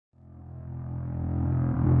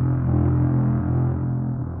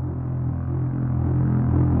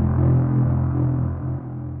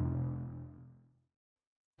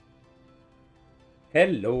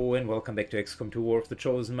Hello and welcome back to XCOM 2 War of the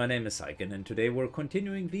Chosen. My name is Syken and today we're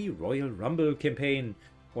continuing the Royal Rumble campaign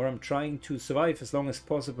where I'm trying to survive as long as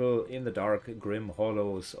possible in the dark, grim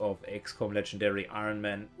hollows of XCOM Legendary Iron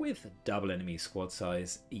Man with double enemy squad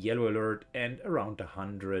size, yellow alert and around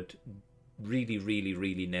 100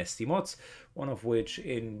 really nasty mods, one of which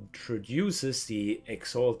introduces the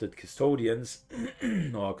Exalted Custodians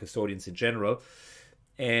or Custodians in general.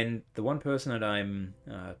 And the one person that I'm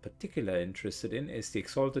particularly interested in is the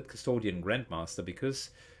Exalted Custodian Grandmaster,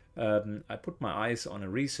 because I put my eyes on a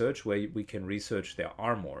research where we can research their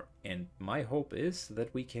armor. And my hope is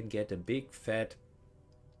that we can get a big fat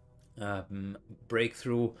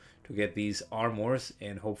breakthrough to get these armors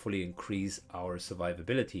and hopefully increase our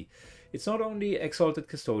survivability. It's not only Exalted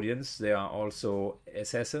Custodians, there are also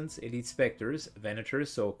Assassins, Elite Spectres, Venators,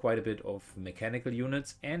 so quite a bit of mechanical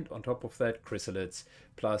units, and on top of that Chrysssalids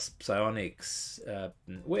plus Psionics,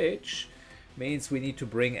 which means we need to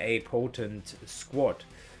bring a potent squad.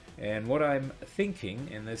 And what I'm thinking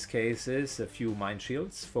in this case is a few mind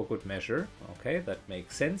shields for good measure. Okay, that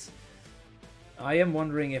makes sense. I am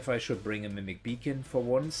wondering if I should bring a Mimic Beacon for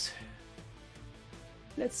once.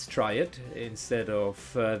 Let's try it instead of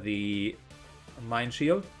the Mind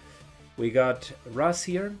Shield. We got Russ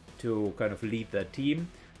here to kind of lead that team.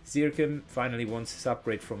 Syken finally wants his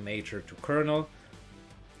upgrade from Major to Colonel.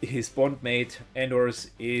 His bondmate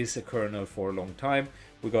Endors is a Colonel for a long time.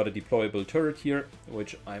 We got a deployable turret here,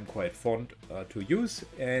 which I'm quite fond to use.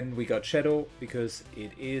 And we got Shadow because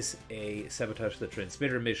it is a Sabotage the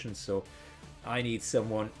Transmitter mission, so I need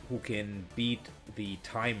someone who can beat the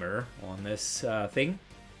timer on this thing.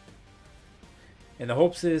 And the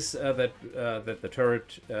hopes is that the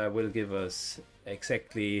turret will give us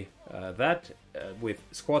exactly that with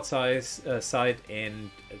squad size side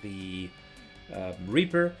and the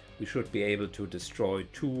Reaper. We should be able to destroy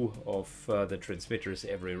 2 of the transmitters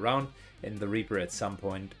every round, and the Reaper at some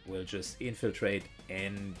point will just infiltrate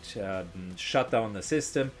and shut down the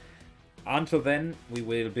system. Until then, we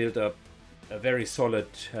will build up a very solid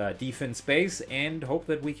defense base and hope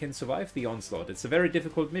that we can survive the onslaught. It's a very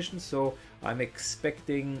difficult mission, so I'm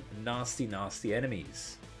expecting nasty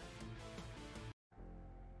enemies.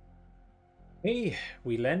 Hey,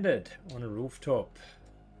 we landed on a rooftop.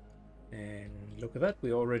 And look at that,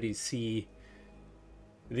 we already see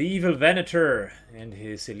the evil Venator and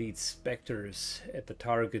his elite specters at the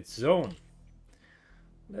target zone.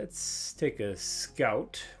 Let's take a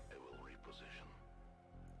scout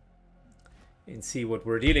and see what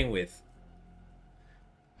we're dealing with.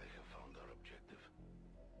 I have found our objective.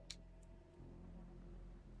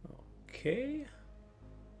 Okay.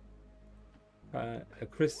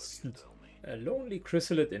 A lonely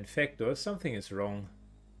Chryssalid infector. Something is wrong.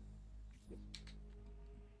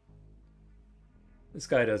 This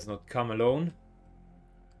guy does not come alone.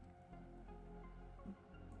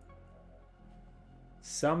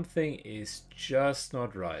 Something is just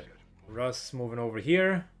not right. Russ moving over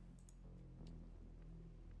here.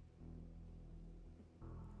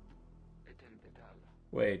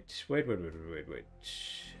 Wait.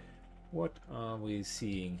 What are we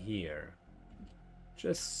seeing here?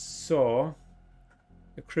 Just saw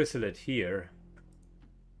a Chryssalid here.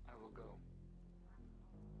 I will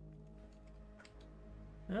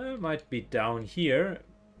go. Might be down here,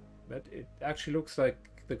 but it actually looks like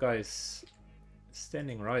the guy is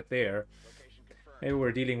standing right there. Maybe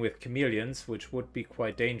we're dealing with chameleons, which would be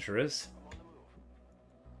quite dangerous.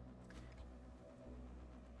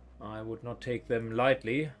 I would not take them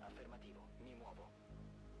lightly.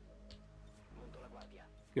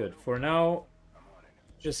 Good. For now,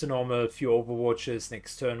 just a normal few overwatches.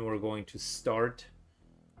 Next turn we're going to start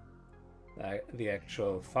the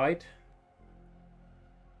actual fight.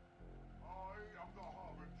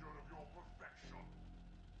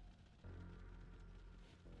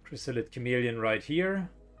 Chryssalid chameleon right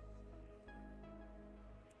here.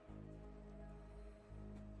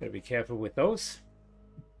 Gotta be careful with those.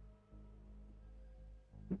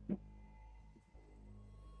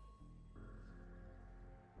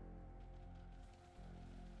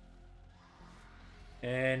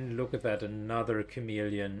 And look at that, another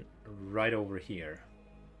chameleon right over here.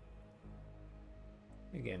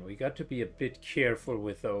 Again, we got to be a bit careful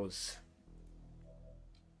with those.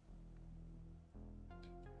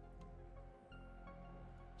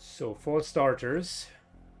 So for starters,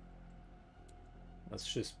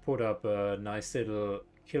 let's just put up a nice little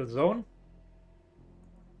kill zone.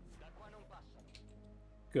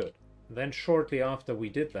 Good. Then shortly after we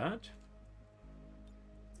did that,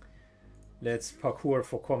 let's parkour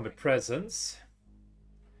for combat presence.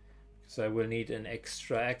 Because I will need an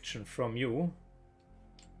extra action from you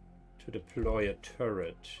to deploy a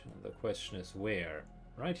turret. And the question is where.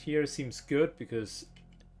 Right here seems good because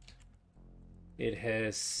it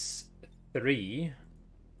has 3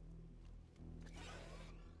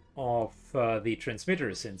 of the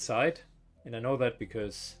transmitters inside. And I know that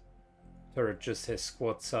because turret just has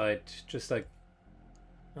squad sight, just like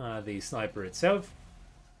the sniper itself.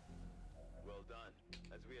 Well done.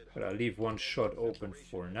 As we had But I'll leave one shot open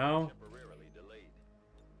for now. temporarily delayed.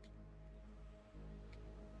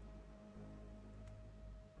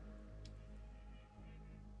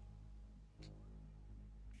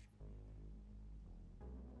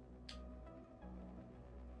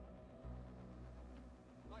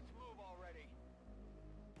 Let's move already.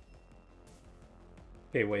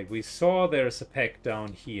 Okay, wait, we saw there's a pack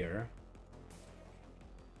down here.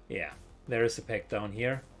 Yeah, there is a pack down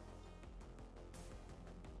here.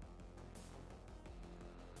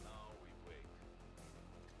 Now we wait.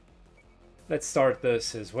 Let's start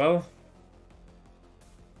this as well.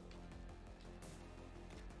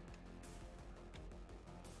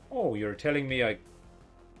 Oh, you're telling me I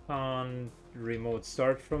can't remote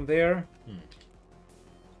start from there?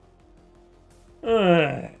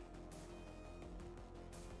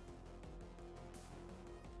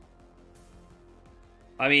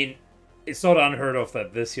 I mean, it's not unheard of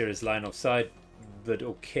that this here is line of sight, but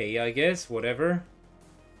okay, I guess, whatever.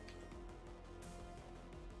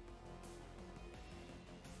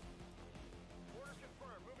 Orders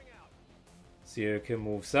confirmed. Moving out. Syken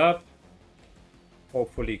moves up.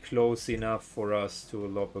 Hopefully close enough for us to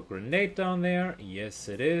lob a grenade down there. Yes,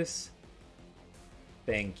 it is.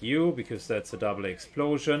 Thank you, because that's a double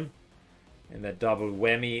explosion. And that double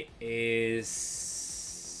whammy is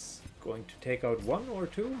going to take out 1 or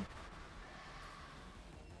 2.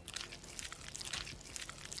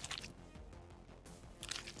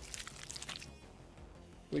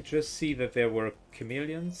 We just see that there were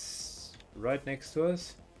chameleons right next to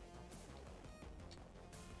us.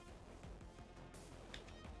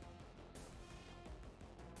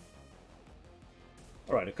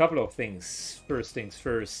 Alright, a couple of things. First things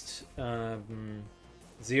first.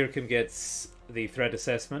 Syken gets the threat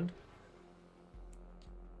assessment.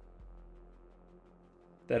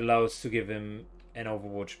 That allows to give him an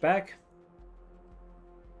Overwatch back.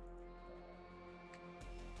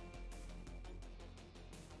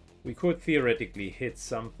 We could theoretically hit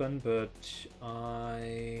something, but are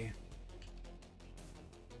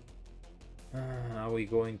we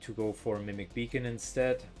going to go for Mimic Beacon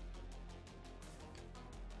instead?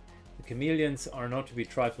 The chameleons are not to be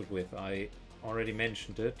trifled with. I already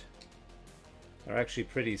mentioned it. They're actually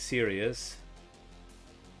pretty serious.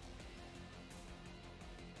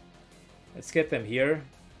 Let's get them here.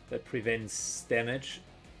 That prevents damage.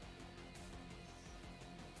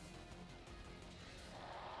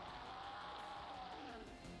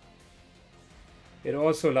 It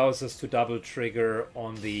also allows us to double trigger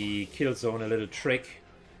on the kill zone, a little trick.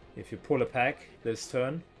 If you pull a pack this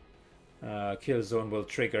turn, kill zone will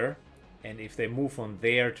trigger. And if they move on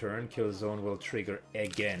their turn, kill zone will trigger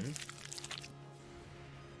again.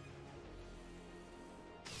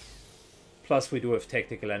 Plus we do have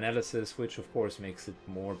tactical analysis, which of course makes it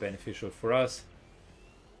more beneficial for us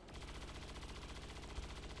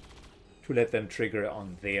to let them trigger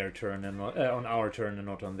on their turn and not, on our turn and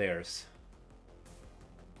not on theirs.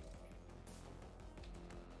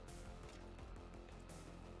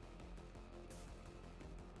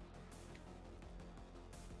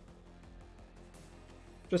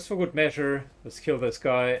 Just for good measure, let's kill this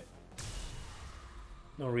guy.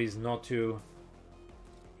 No reason not to.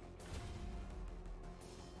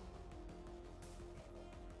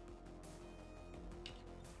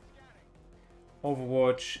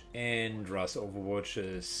 Overwatch and Russ Overwatch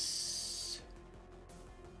is...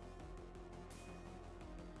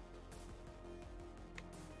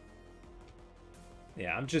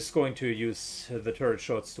 Yeah, I'm just going to use the turret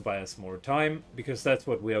shots to buy us more time, because that's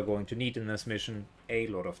what we are going to need in this mission. A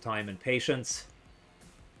lot of time and patience.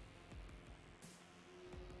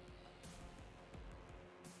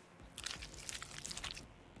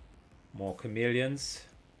 More chameleons.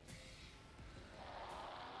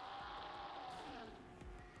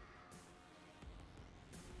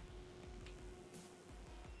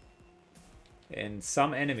 And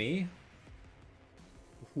some enemy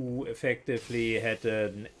who effectively had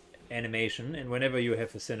an animation, and whenever you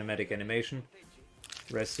have a cinematic animation,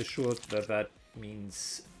 rest assured that that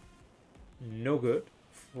means no good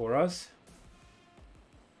for us.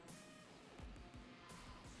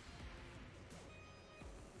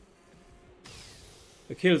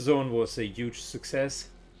 The kill zone was a huge success.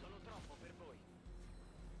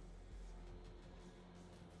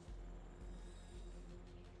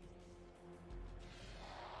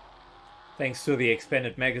 Thanks to the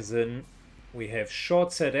expanded magazine, we have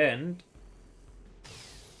shots at end.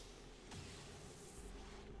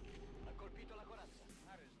 Ha colpito la corazza.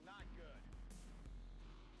 That is not good.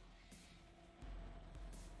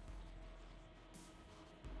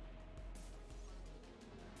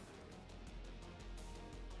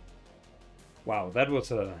 Wow, that was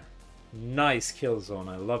a nice kill zone.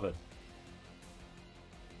 I love it.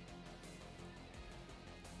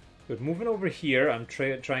 But moving over here, I'm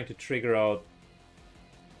trying to trigger out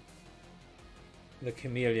the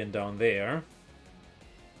chameleon down there.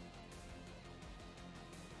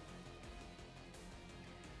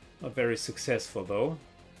 Not very successful though.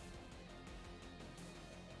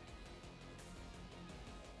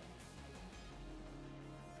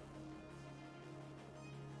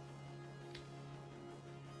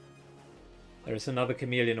 There's another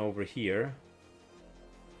chameleon over here.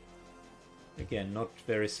 Again, not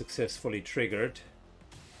very successfully triggered.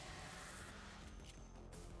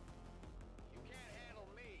 You can't handle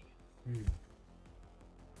me.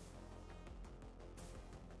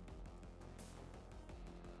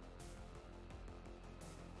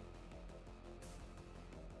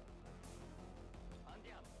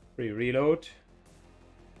 Andiamo. Free reload.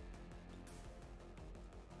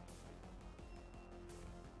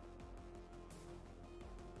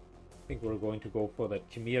 I think we're going to go for that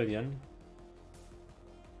chameleon.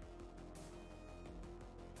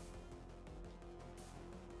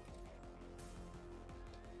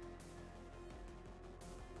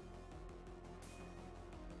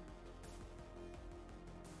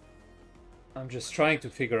 I'm just trying to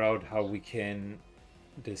figure out how we can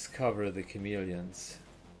discover the chameleons.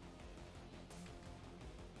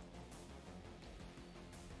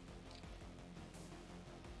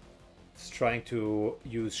 Just trying to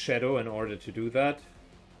use shadow in order to do that.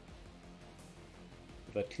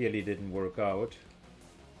 That clearly didn't work out.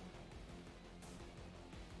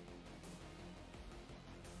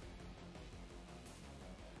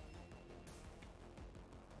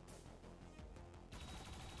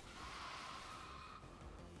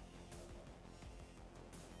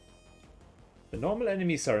 The normal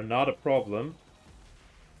enemies are not a problem,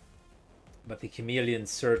 but the chameleons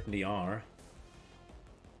certainly are.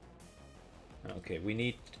 Okay, we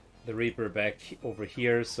need the Reaper back over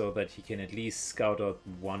here so that he can at least scout out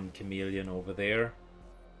one chameleon over there.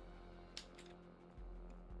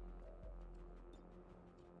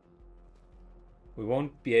 We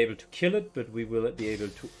won't be able to kill it, but we will be able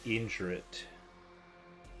to injure it.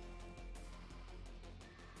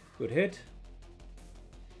 Good hit.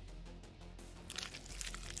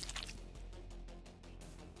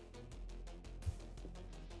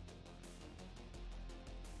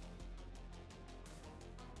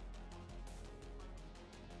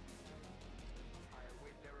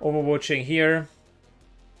 Overwatching here.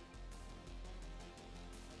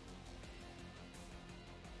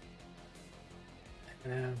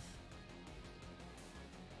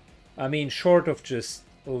 I mean, short of just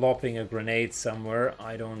lopping a grenade somewhere,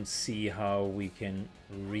 I don't see how we can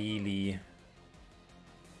really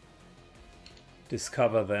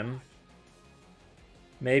discover them.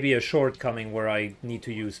 Maybe a shortcoming where I need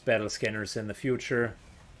to use battle scanners in the future.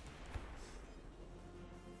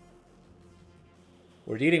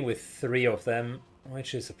 We're dealing with 3 of them,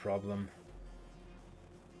 which is a problem.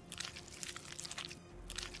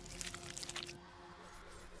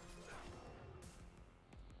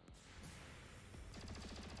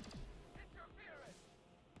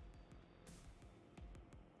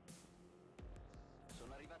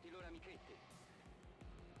 Sono arrivati i loro amichetti.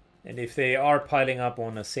 And if they are piling up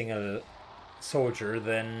on a single soldier,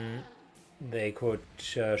 then they could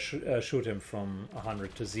shoot him from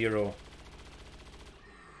 100 to 0.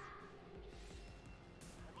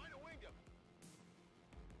 I might have winged him.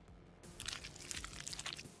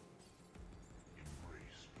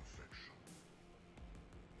 Embrace perfection.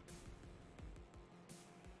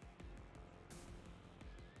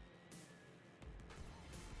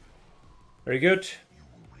 Very good. You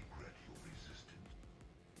will regret your resistance.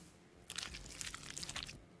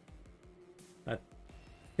 That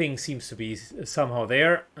thing seems to be somehow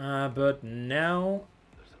there, but now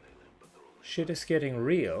shit is getting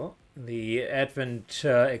real. The Advent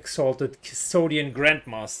Exalted Custodian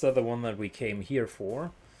Grandmaster, the one that we came here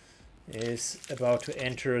for, is about to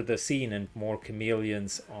enter the scene, and more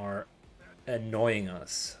chameleons are annoying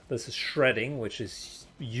us. This is shredding, which is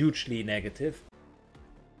hugely negative.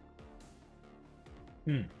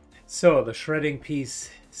 So the shredding piece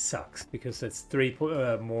sucks because that's 3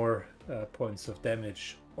 more points of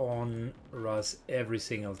damage on Russ every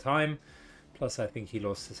single time. Plus I think he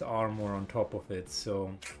lost his armor on top of it,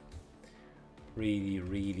 so really,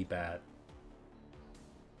 really bad.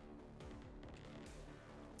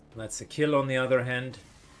 That's a kill on the other hand.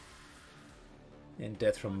 And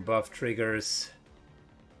death from above triggers.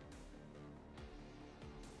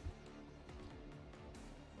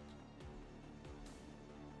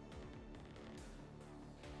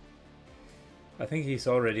 I think he's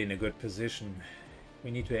already in a good position.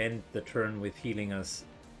 We need to end the turn with healing us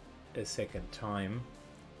a second time.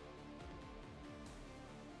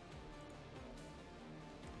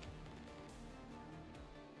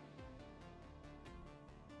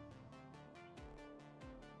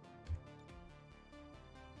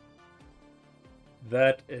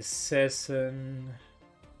 That assassin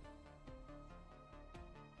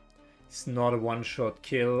is not a one-shot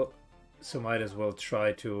kill, so might as well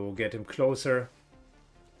try to get him closer.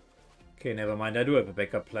 Okay, never mind, I do have a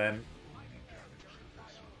backup plan.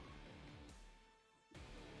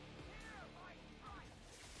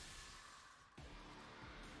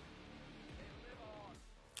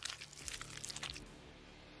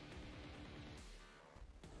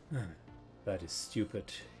 That is stupid.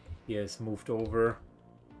 He has moved over.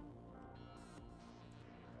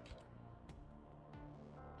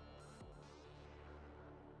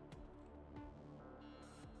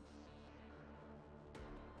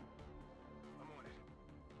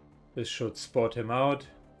 This should spot him out.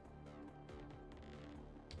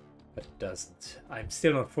 But it doesn't. I'm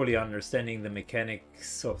still not fully understanding the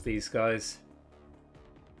mechanics of these guys.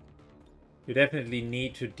 You definitely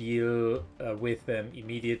need to deal with them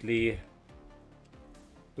immediately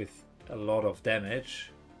with a lot of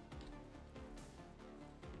damage.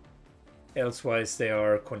 Elsewise they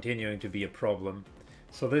are continuing to be a problem.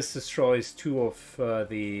 So this destroys two of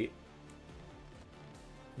the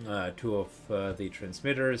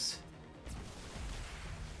transmitters.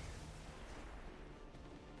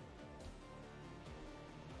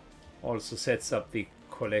 Also sets up the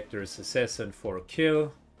collector's assassin for a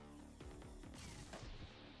kill.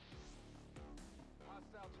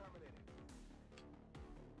 Hostile terminated.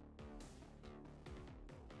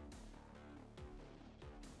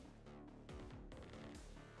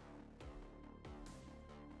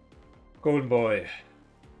 Golden Boy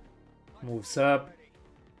moves up.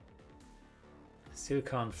 Still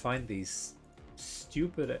can't find these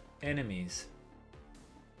stupid enemies.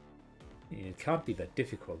 It can't be that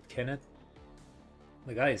difficult, can it?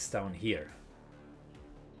 The guy is down here.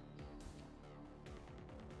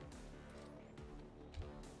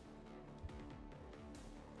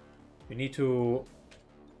 We need to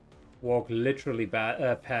walk literally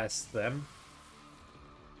past them.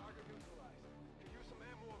 Target neutralized. Could use some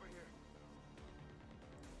ammo over here.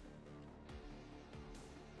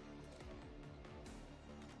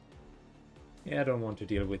 Yeah, I don't want to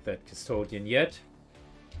deal with that custodian yet.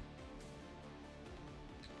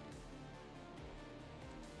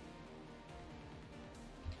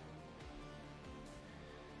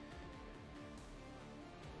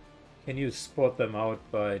 Can you spot them out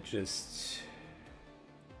by just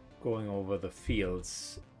going over the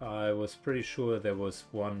fields? I was pretty sure there was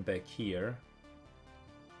one back here.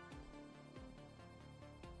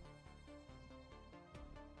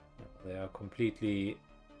 They are completely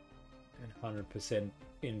and 100%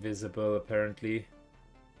 invisible apparently.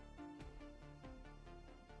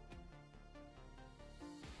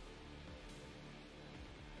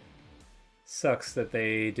 Sucks that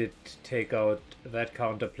they did take out that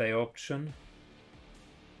counterplay option.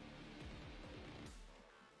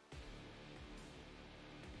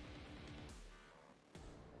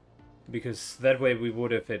 Because that way we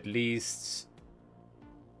would have at least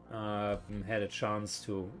had a chance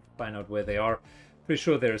to find out where they are. Pretty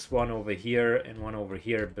sure there's one over here and one over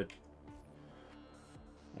here, but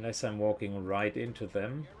unless I'm walking right into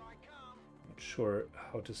them, not sure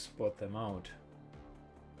how to spot them out.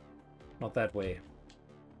 Not that way.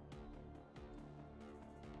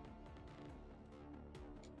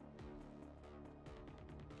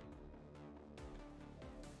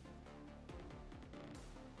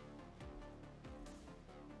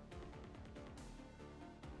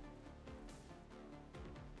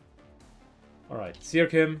 Alright,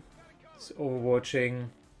 Syken is overwatching.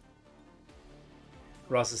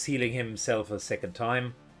 Russ is healing himself a second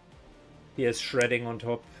time. He has shredding on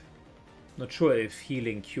top. Not sure if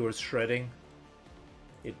healing cures shredding.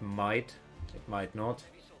 It might not.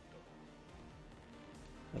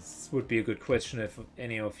 That would be a good question. If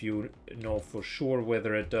any of you know for sure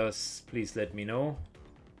whether it does, please let me know.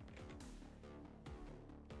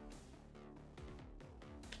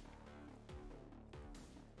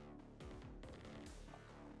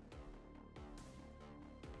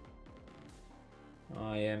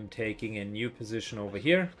 I am taking a new position over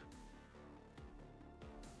here.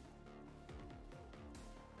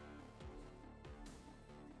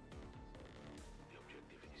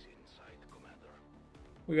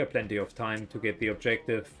 We got plenty of time to get the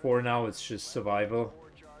objective. For now, it's just survival.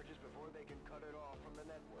 More charges before they can cut it off from the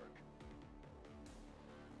network.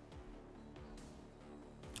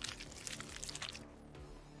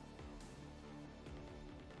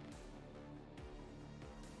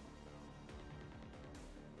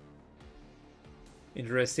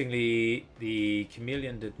 Interestingly, the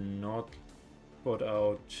Chameleon did not put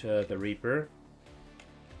out the Reaper.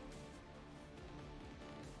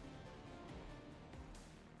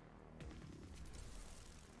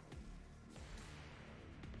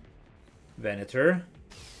 Venator.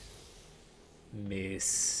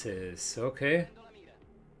 Misses. Okay.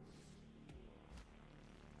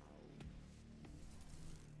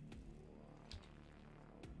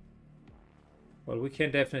 Well, we can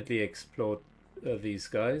definitely explode these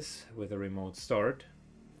guys with a remote start.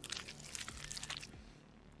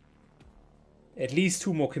 At least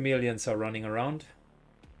 2 more chameleons are running around.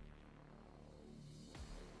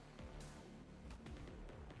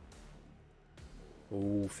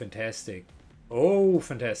 Oh, fantastic. Oh,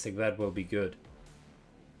 fantastic. That will be good.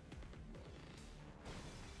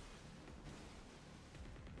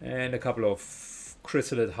 And a couple of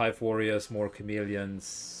Chryssallyd Hive Warriors, more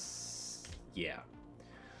chameleons. Yeah.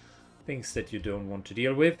 Things that you don't want to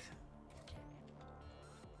deal with.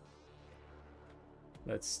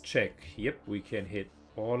 Let's check. Yep, we can hit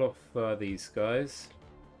all of these guys.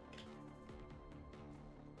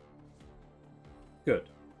 Good.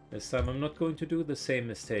 This time I'm not going to do the same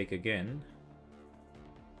mistake again.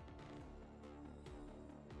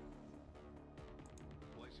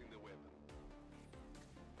 Placing the weapon.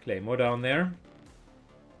 Claymore down there.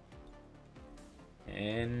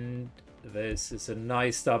 And this is a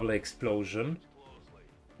nice double explosion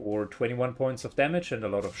for 21 points of damage and a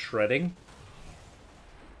lot of shredding.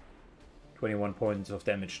 21 points of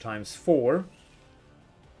damage times 4.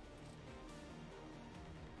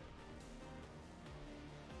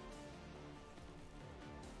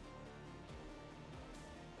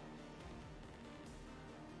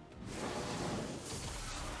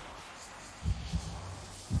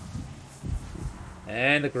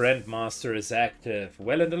 And the Grandmaster is active,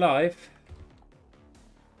 well and alive.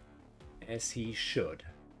 As he should.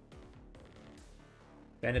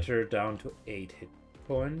 Venator down to 8 hit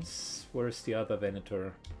points. Where's the other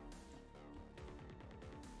Venator?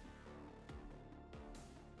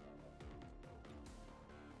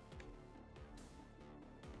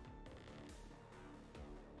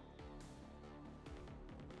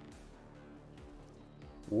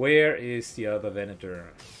 Where is the other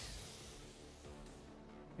Venator?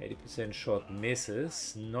 80% shot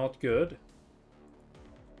misses. Not good.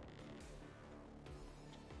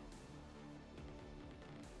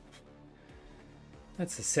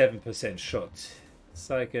 That's a 7% shot.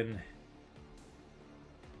 Syken,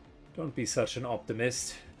 don't be such an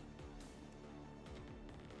optimist.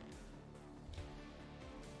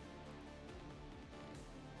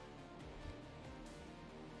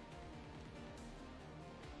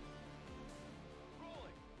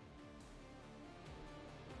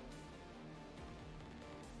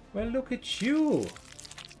 Well, look at you.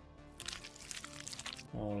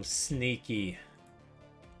 All sneaky.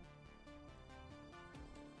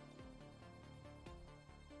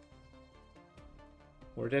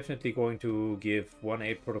 We're definitely going to give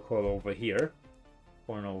 1-8 protocol over here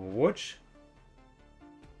for an Overwatch.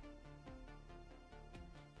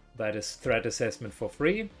 That is threat assessment for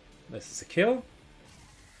free. This is a kill.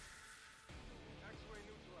 X-ray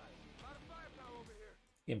neutralized. Lot of firepower over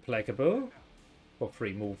here. Implacable for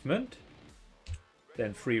free movement.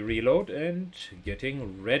 Then free reload and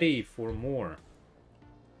getting ready for more.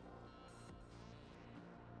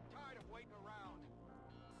 Tired of waiting around.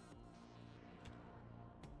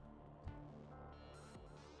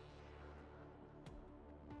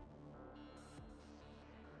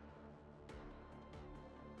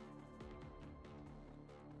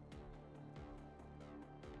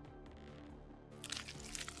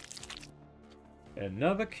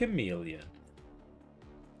 Another chameleon.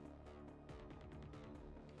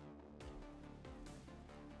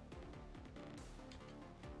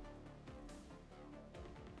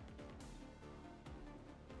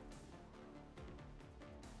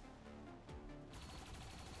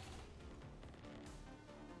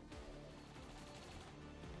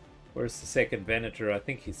 Where's the second Venator? I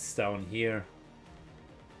think he's down here.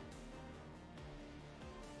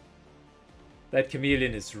 That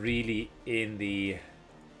chameleon is really in the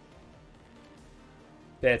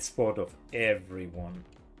dead spot of everyone.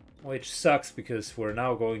 Which sucks because we're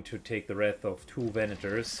now going to take the wrath of 2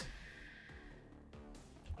 Venators.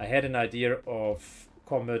 I had an idea of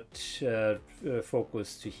combat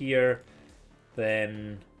focus to here.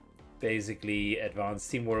 then basically advanced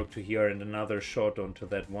teamwork to here and another shot onto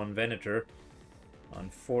that one Venator.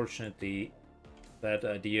 Unfortunately, that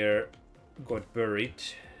idea got buried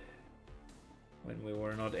when we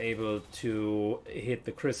were not able to hit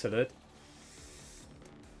the Chrysalid.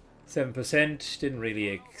 7%, didn't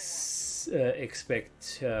really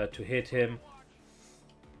expect to hit him.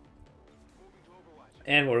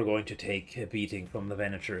 And we're going to take a beating from the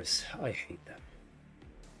Venators. I hate them.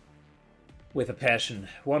 With a passion.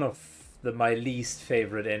 One of my least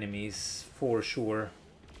favorite enemies, for sure.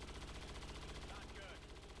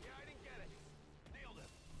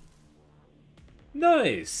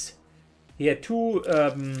 Nice! He had two,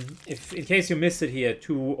 in case you missed it, he had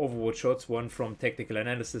two Overwatch shots, one from technical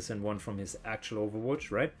analysis and one from his actual Overwatch,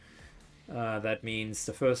 right? That means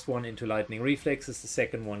the first one into lightning reflexes, the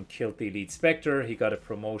second one killed the elite Spectre. He got a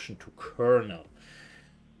promotion to Colonel,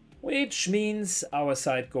 which means our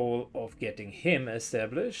side goal of getting him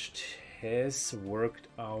established has worked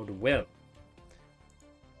out well.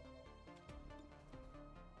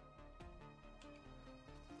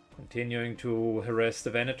 Continuing to harass the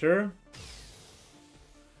Venator.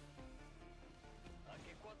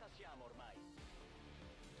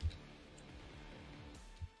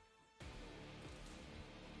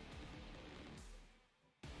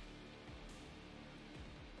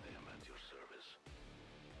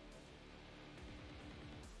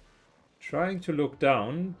 Trying to look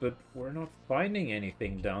down, but we're not finding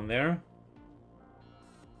anything down there.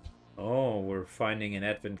 Oh, we're finding an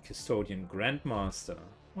Advent Custodian Grandmaster.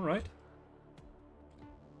 Alright.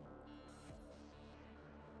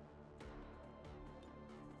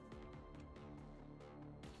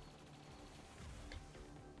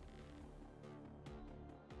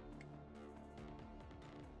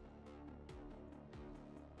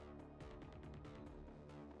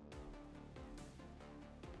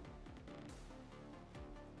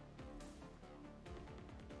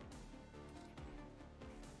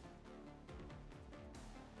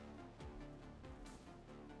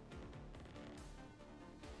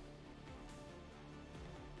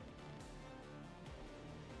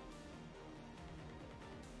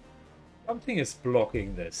 Something is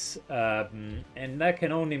blocking this, and that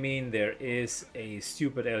can only mean there is a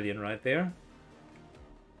stupid alien right there.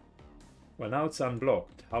 Well, now it's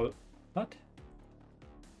unblocked. How? What?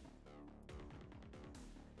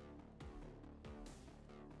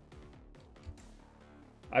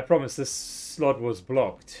 I promise this slot was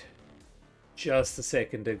blocked just a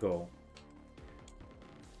second ago.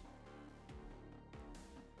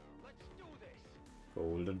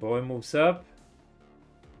 Golden Boy moves up.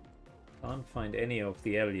 Can't find any of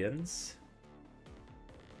the aliens.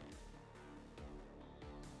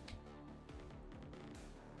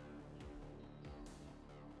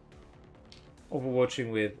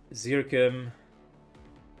 Overwatching with Syken.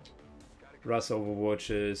 Russ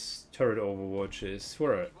overwatches, turret overwatches.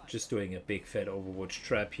 We're just doing a big fat overwatch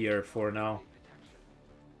trap here for now.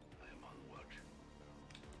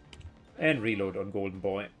 And reload on Golden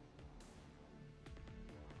Boy.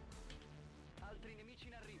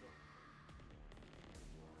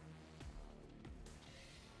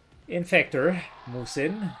 Infector moves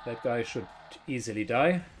in. That guy should easily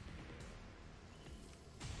die.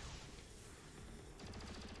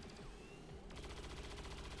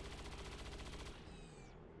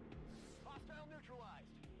 Hostile neutralized.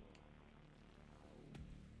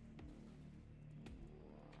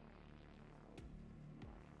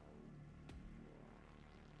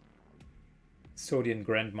 Custodian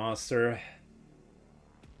Grandmaster.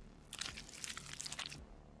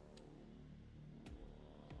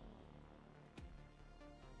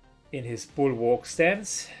 In his bulwark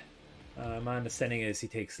stance. My understanding is he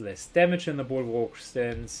takes less damage in the bulwark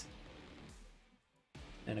stance.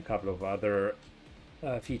 And a couple of other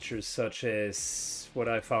features such as what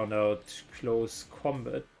I found out, close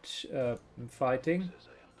combat fighting.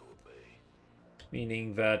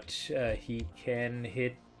 Meaning that he can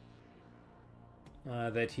hit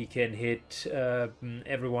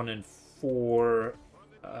everyone in 4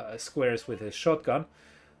 squares with his shotgun.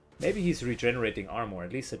 Maybe he's regenerating armor,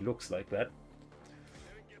 at least it looks like that.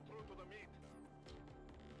 Didn't get through to the meat.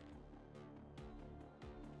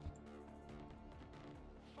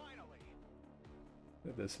 Finally.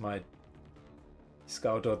 This might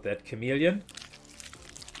scout out that chameleon.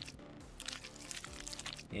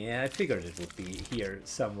 Yeah, I figured it would be here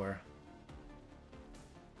somewhere.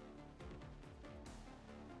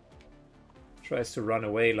 Tries to run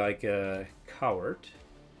away like a coward.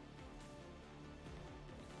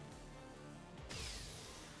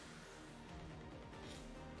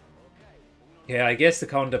 Yeah, I guess the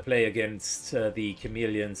counterplay against the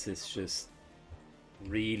chameleons is just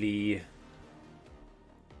really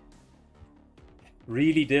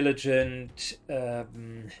diligent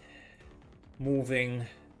moving,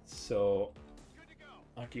 so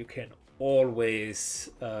you can always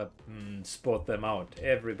spot them out.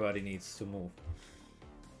 Everybody needs to move.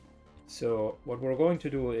 So what we're going to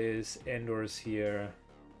do is Endor's here.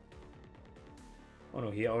 Oh no,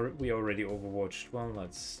 we already overwatched. Well,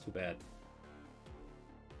 that's too bad.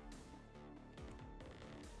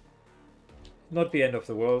 Not the end of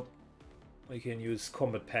the world. We can use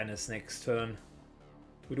Combat Panis next turn.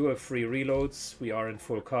 We do have free reloads. We are in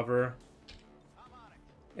full cover.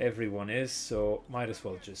 Everyone is, so might as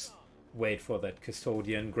well just wait for that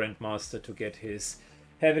Custodian Grandmaster to get his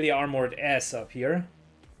heavily armored ass up here.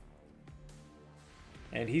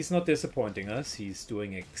 And he's not disappointing us. He's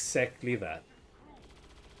doing exactly that.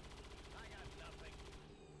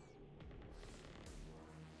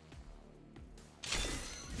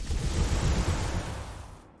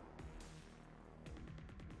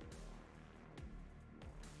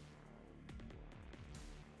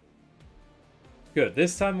 Good,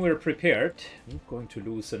 this time we're prepared. I'm going to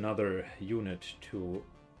lose another unit to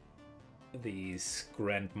these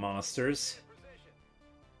Grandmasters.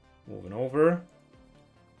 Moving over.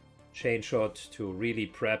 Chain shot to really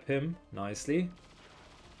prep him nicely.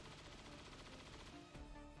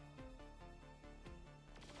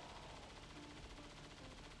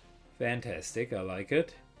 Fantastic, I like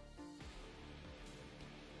it.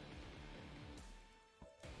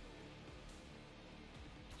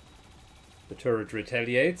 The turret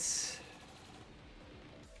retaliates.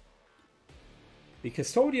 The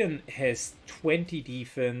Custodian has 20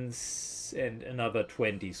 defense and another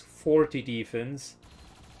 20, so 40 defense.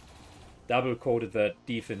 Double coded that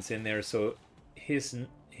defense in there, so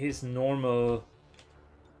his normal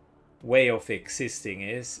way of existing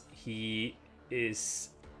is he is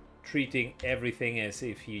treating everything as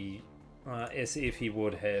if he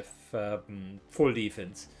would have full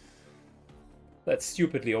defense. That's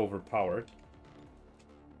stupidly overpowered.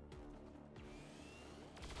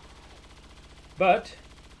 But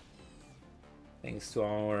thanks to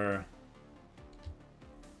our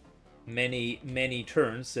many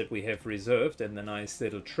turns that we have reserved and the nice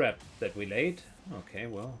little trap that we laid. Okay,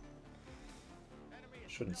 well,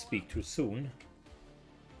 shouldn't speak too soon.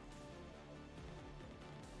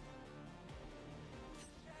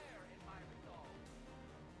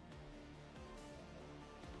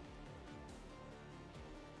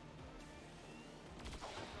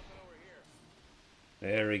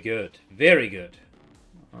 Very good, very good.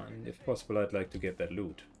 And if possible, I'd like to get that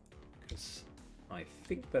loot, because I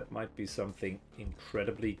think that might be something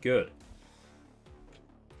incredibly good.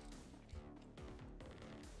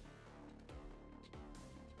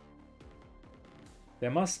 There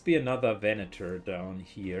must be another Venator down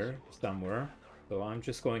here somewhere, so I'm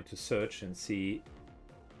just going to search and see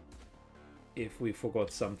if we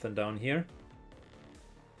forgot something down here.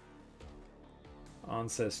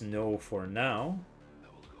 Answer's no for now.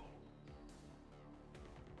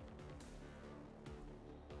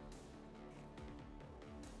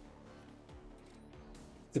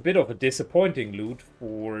 It's a bit of a disappointing loot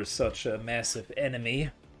for such a massive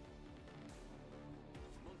enemy.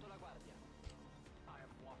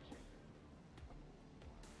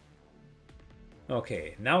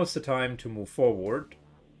 Okay, now is the time to move forward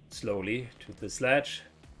slowly to this ledge.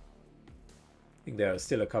 I think there are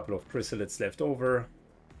still a couple of chrysalids left over.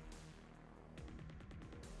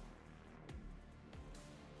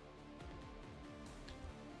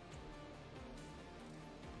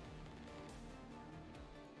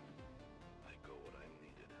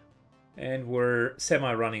 And we're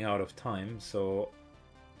semi-running out of time, so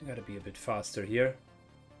I gotta be a bit faster here.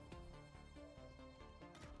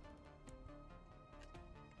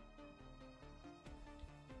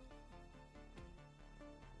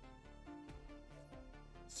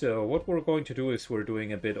 So what we're going to do is we're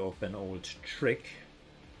doing a bit of an old trick.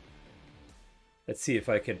 Let's see if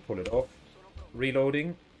I can pull it off.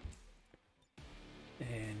 Reloading.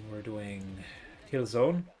 And we're doing kill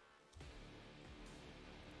zone.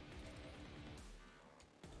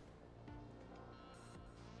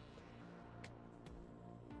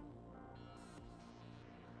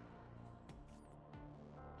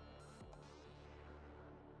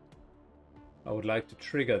 I would like to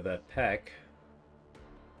trigger that pack.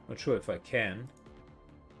 Not sure if I can.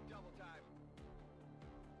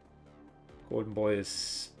 Golden Boy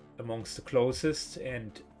is amongst the closest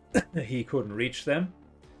and he couldn't reach them.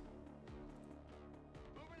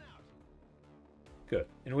 Good.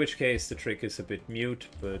 In which case the trick is a bit mute,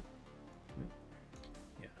 but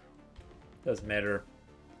yeah, doesn't matter.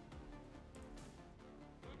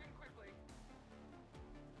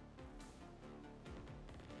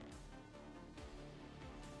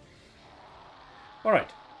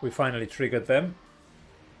 We finally triggered them.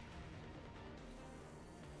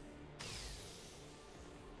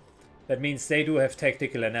 That means they do have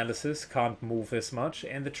tactical analysis, can't move as much.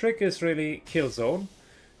 And the trick is really kill zone.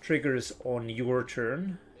 Triggers on your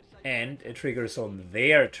turn. And it triggers on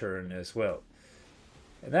their turn as well.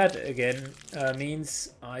 And that, again,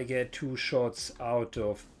 means I get 2 shots out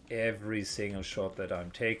of every single shot that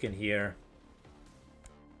I'm taking here.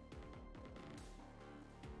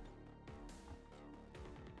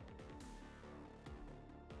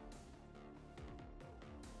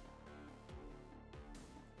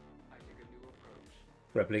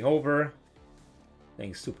 Grappling over,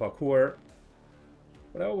 thanks to parkour.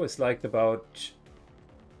 What I always liked about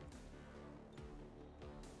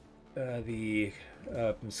the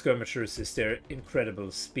skirmishers is their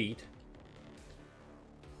incredible speed.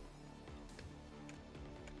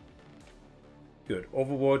 Good.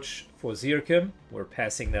 Overwatch for Syken. We're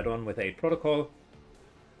passing that on with 8 protocol.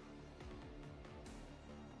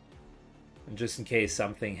 And just in case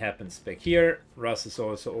something happens back here, Russ is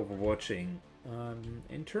also overwatching.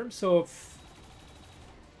 In terms of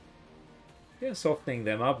softening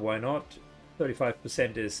them up, why not?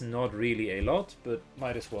 35% is not really a lot, but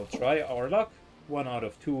might as well try our luck. 1 out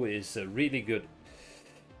of 2 is a really good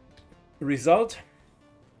result.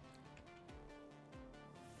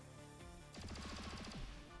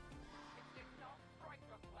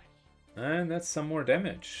 And that's some more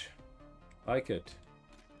damage. Like it.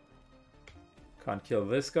 Can't kill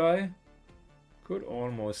this guy. Could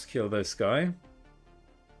almost kill this guy.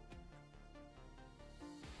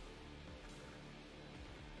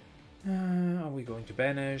 Are we going to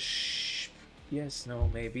banish? Yes, no,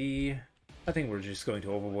 maybe. I think we're just going to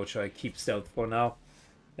Overwatch. I keep stealth for now.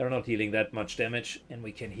 They're not dealing that much damage, and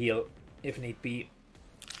we can heal if need be.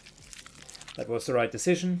 That was the right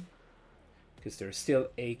decision, because there's still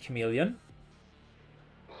a chameleon.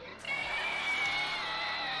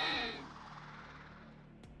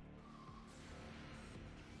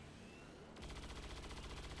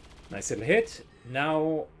 Nice little hit.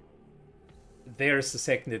 Now there's the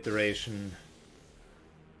second iteration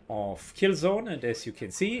of kill zone, and as you can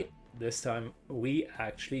see, this time we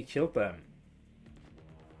actually killed them.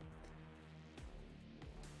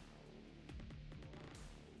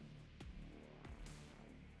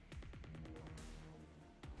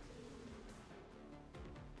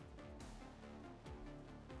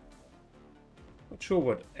 Not sure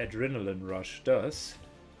what adrenaline rush does,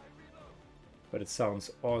 but it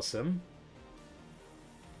sounds awesome.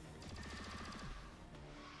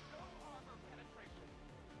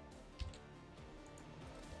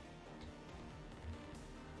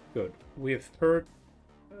 Good. We've heard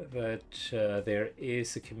that there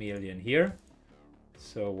is a chameleon here,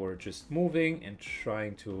 so we're just moving and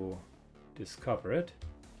trying to discover it.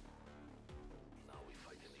 Now we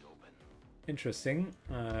fight in the open. Interesting.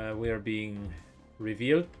 We are being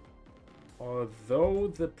revealed, although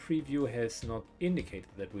the preview has not indicated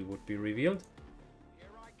that we would be revealed. Here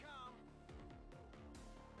I come.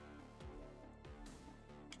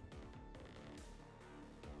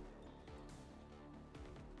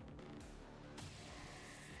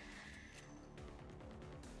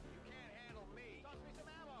 You can't handle me. Toss me some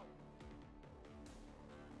ammo.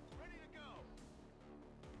 Ready to go.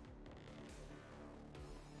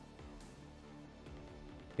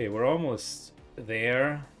 Okay, we're almost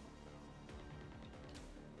there.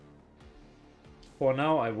 For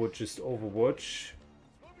now, I would just Overwatch.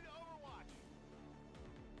 Moving to Overwatch.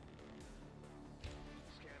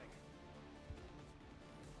 Scanning.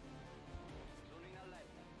 Tuning alert.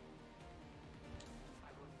 I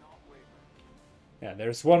will not waver. Yeah,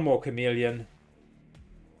 there's one more chameleon.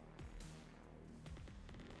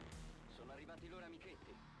 Sono arrivati i loro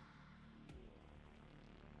amichetti.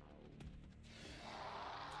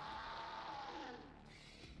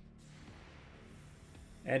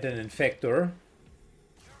 And an infector.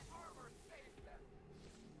 Their armor saved them.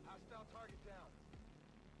 Hostile target down.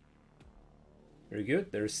 Very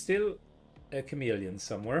good. There's still a chameleon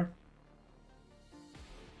somewhere.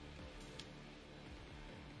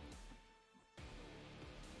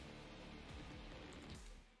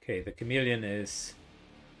 Okay, the chameleon is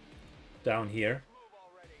down here. Move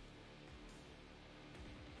already.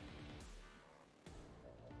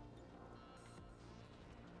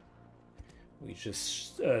 We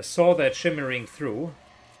just saw that shimmering through.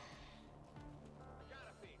 Got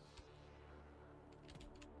a piece.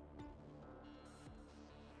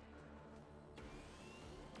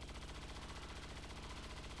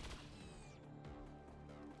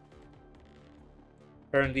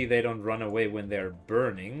 Apparently they don't run away when they're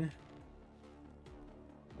burning.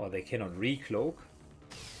 Or they cannot recloak.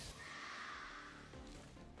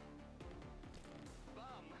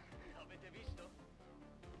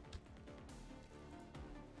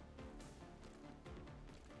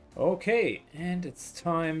 Okay, and it's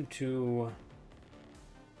time to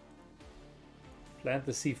plant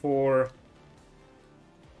the C4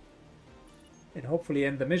 and hopefully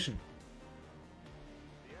end the mission.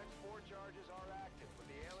 The X4 charges are active, but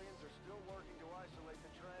the aliens are still working to isolate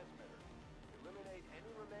the transmitter. Eliminate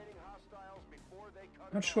any remaining hostiles before they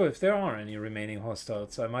cut Not it sure off. if there are any remaining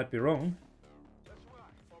hostiles. I might be wrong. Let's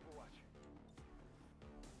rock, Overwatch.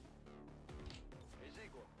 Hey,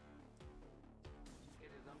 Ziegler.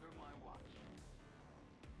 It is under my watch.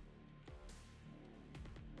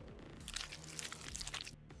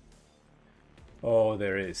 Oh,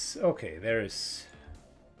 there is. Okay, there is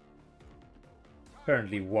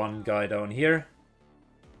apparently one guy down here.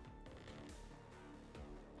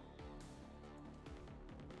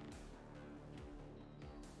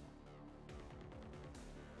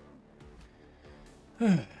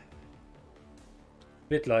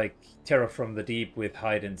 Bit like Terror from the Deep with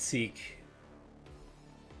hide and seek,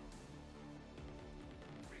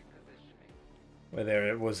 where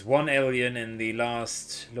there was one alien in the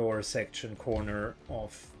last lower section corner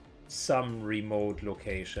of some remote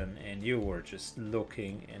location and you were just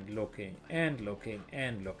looking and looking and looking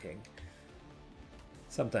and looking,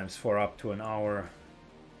 sometimes for up to an hour.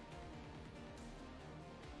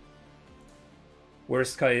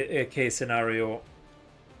 Worst case scenario,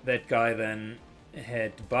 that guy then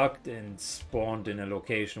had bugged and spawned in a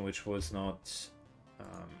location which was not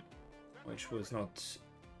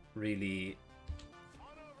really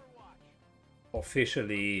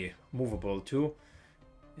officially movable to,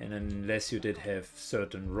 and unless you did have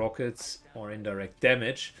certain rockets or indirect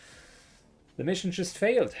damage, the mission just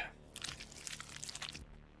failed.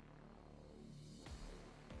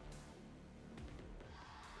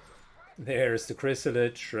 There's the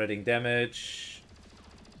chrysalid shredding damage.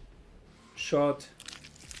 Shot.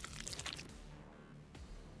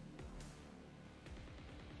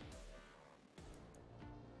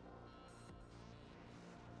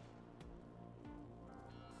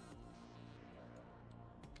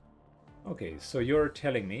 Okay, so you're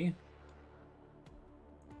telling me,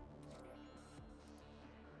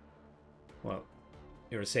 well,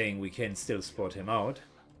 you're saying we can still spot him out.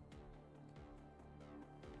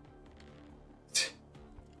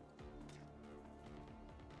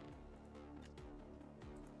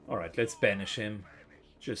 Alright, let's banish him,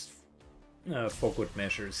 just for good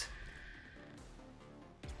measures.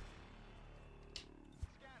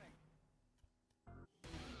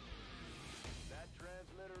 That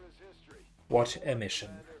transmitter is history. What a mission.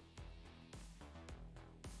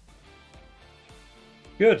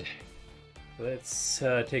 Good. Let's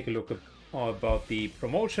take a look at about the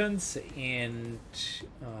promotions and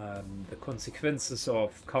the consequences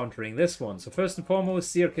of countering this one. So first and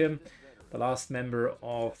foremost, Syken, the last member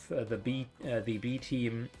of the B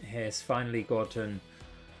team, has finally gotten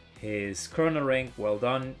his colonel rank. Well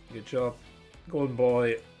done, good job, Golden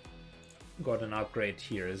Boy. Got an upgrade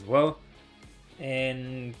here as well.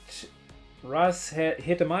 And Russ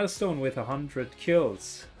hit a milestone with 100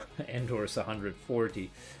 kills. Endor's 140.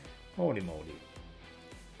 Holy moly.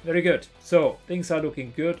 Very good. So things are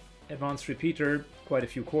looking good. Advanced repeater, quite a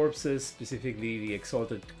few corpses, specifically the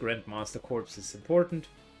Exalted Grandmaster corpse is important.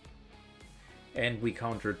 And we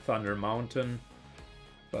countered Thunder Mountain.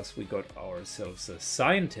 Plus we got ourselves a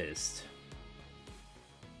scientist.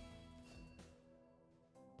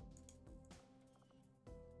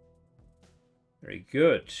 Very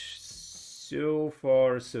good. So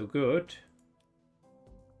far, so good.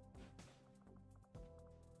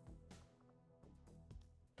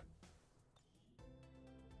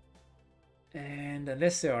 And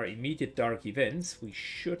unless there are immediate dark events, we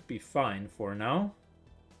should be fine for now.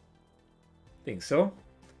 Think so.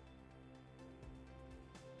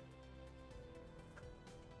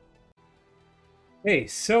 Okay,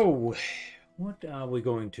 so what are we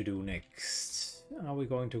going to do next? Are we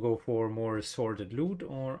going to go for more sorted loot,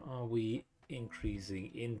 or are we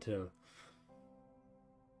increasing intel?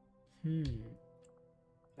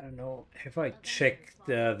 I don't know. Have I checked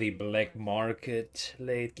the black market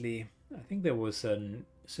lately? I think there was a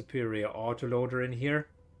superior autoloader in here.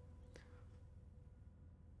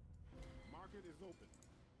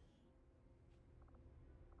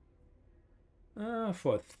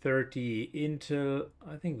 For 30 intel,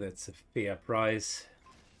 I think that's a fair price.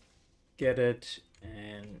 Get it,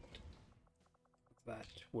 and that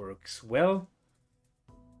works well.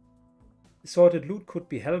 Sorted loot could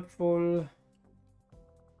be helpful.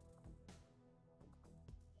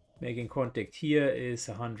 Making contact here is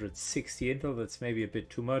 160 intel. That's maybe a bit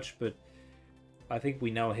too much, but I think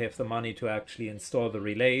we now have the money to actually install the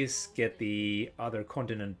relays, get the other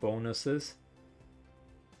continent bonuses.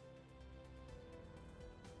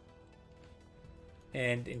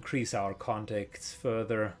 and increase our contacts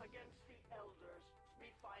further. Against the elders, we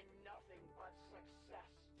find nothing but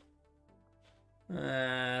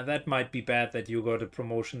success. That might be bad that you got a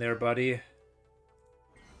promotion there, buddy.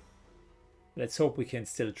 Let's hope we can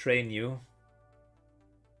still train you.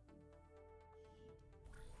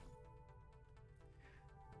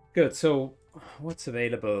 Good, so what's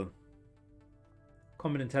available?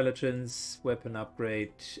 Combat intelligence, weapon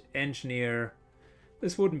upgrade, engineer.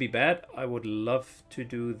 This wouldn't be bad. I would love to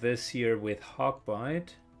do this here with Hawkbite.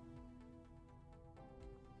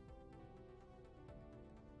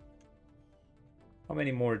 How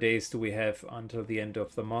many more days do we have until the end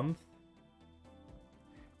of the month?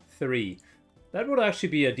 3. That would actually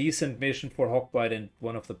be a decent mission for Hawkbite and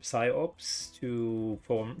one of the Psyops to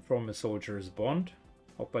form a soldier's bond.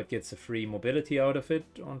 Hawkbite gets a free mobility out of it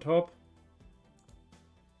on top.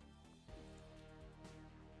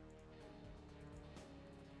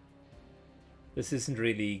 This isn't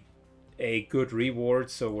really a good reward,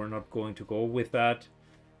 so we're not going to go with that.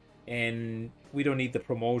 And we don't need the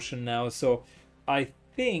promotion now, so I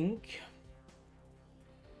think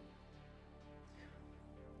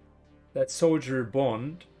that soldier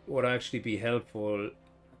bond would actually be helpful.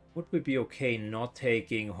 Would we be okay not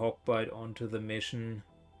taking Hawkbite onto the mission,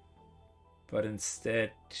 but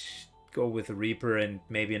instead go with a Reaper and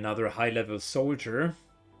maybe another high-level soldier?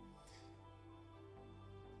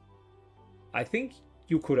 I think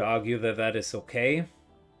you could argue that that is okay.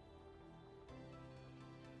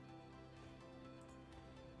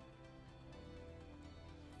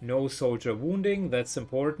 No soldier wounding, that's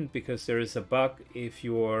important because there is a bug if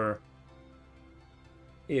you're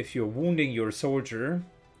wounding your soldier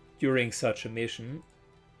during such a mission.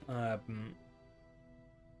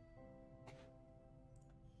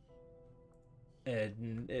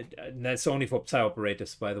 And that's only for Psy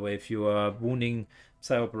operatives, by the way. If you are wounding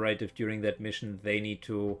Psy operative during that mission, they need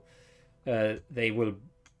to they will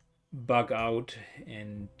bug out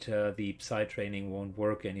and the Psy training won't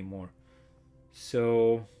work anymore.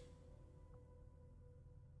 So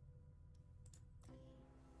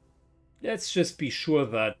let's just be sure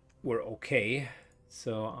that we're okay.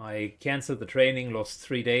 So I canceled the training, lost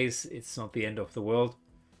 3 days. It's not the end of the world.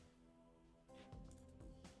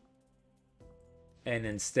 And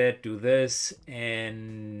instead do this,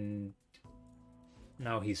 and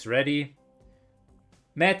now he's ready.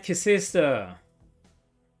 Matt Kisista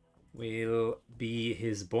will be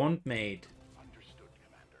his bondmate. Understood,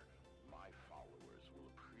 Commander. My followers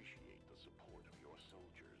will appreciate the support of your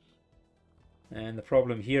soldiers. And the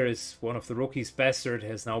problem here is one of the rookies, Bastard,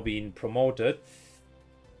 has now been promoted.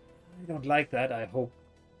 I don't like that. I hope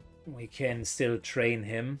we can still train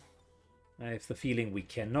him. I have the feeling we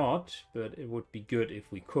cannot, but it would be good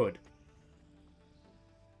if we could.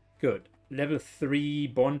 Good. Level 3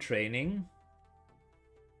 bond training.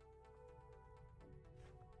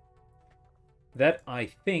 That, I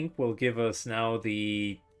think, will give us now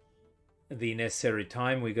the necessary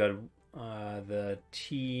time. We got the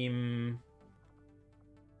team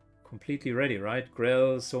completely ready, right?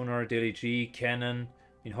 Grell, Sonar, DLG, Cannon.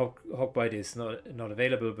 I mean, Hawkbite is not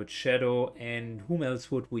available, but Shadow, and whom else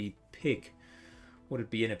would we pick? Would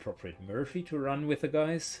it be inappropriate Murphy to run with the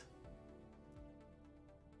guys?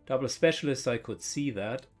 Double Specialist, I could see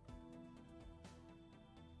that.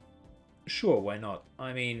 Sure, why not?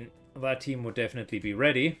 I mean, that team would definitely be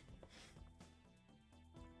ready.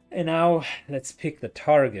 And now, let's pick the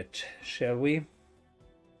target, shall we?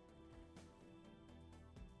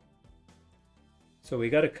 So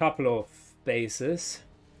we got a couple of bases.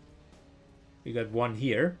 We got one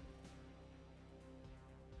here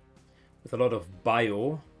with a lot of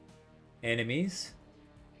bio enemies.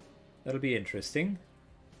 That'll be interesting.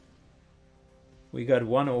 We got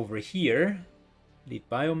one over here. Lead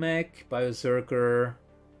Biomech, Biozerker,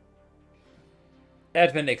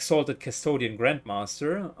 Advent Exalted Custodian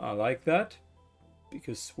Grandmaster. I like that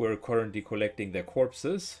because we're currently collecting their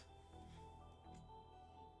corpses.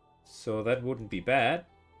 So that wouldn't be bad.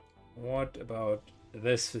 What about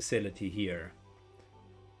this facility here?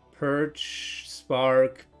 Purge,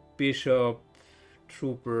 Spark, Bishop,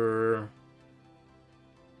 Trooper.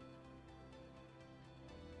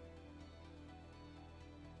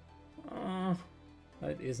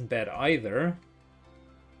 That isn't bad either.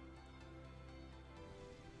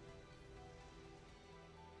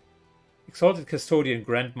 Exalted Custodian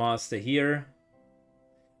Grandmaster here.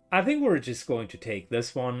 I think we're just going to take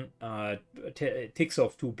this one. Ticks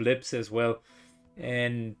off 2 blips as well.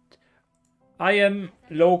 And I am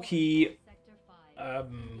low-key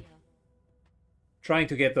trying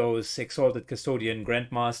to get those Exalted Custodian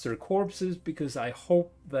Grandmaster corpses because I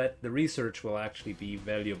hope that the research will actually be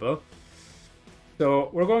valuable.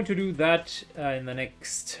 So we're going to do that in the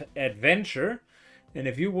next adventure. And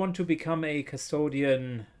if you want to become a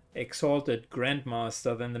custodian exalted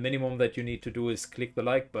grandmaster, then the minimum that you need to do is click the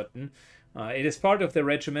like button. It is part of the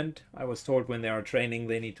regiment. I was told when they are training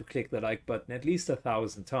they need to click the like button at least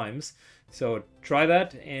 1,000 times. So try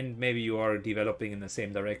that and maybe you are developing in the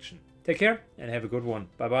same direction. Take care and have a good one.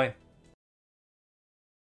 Bye bye.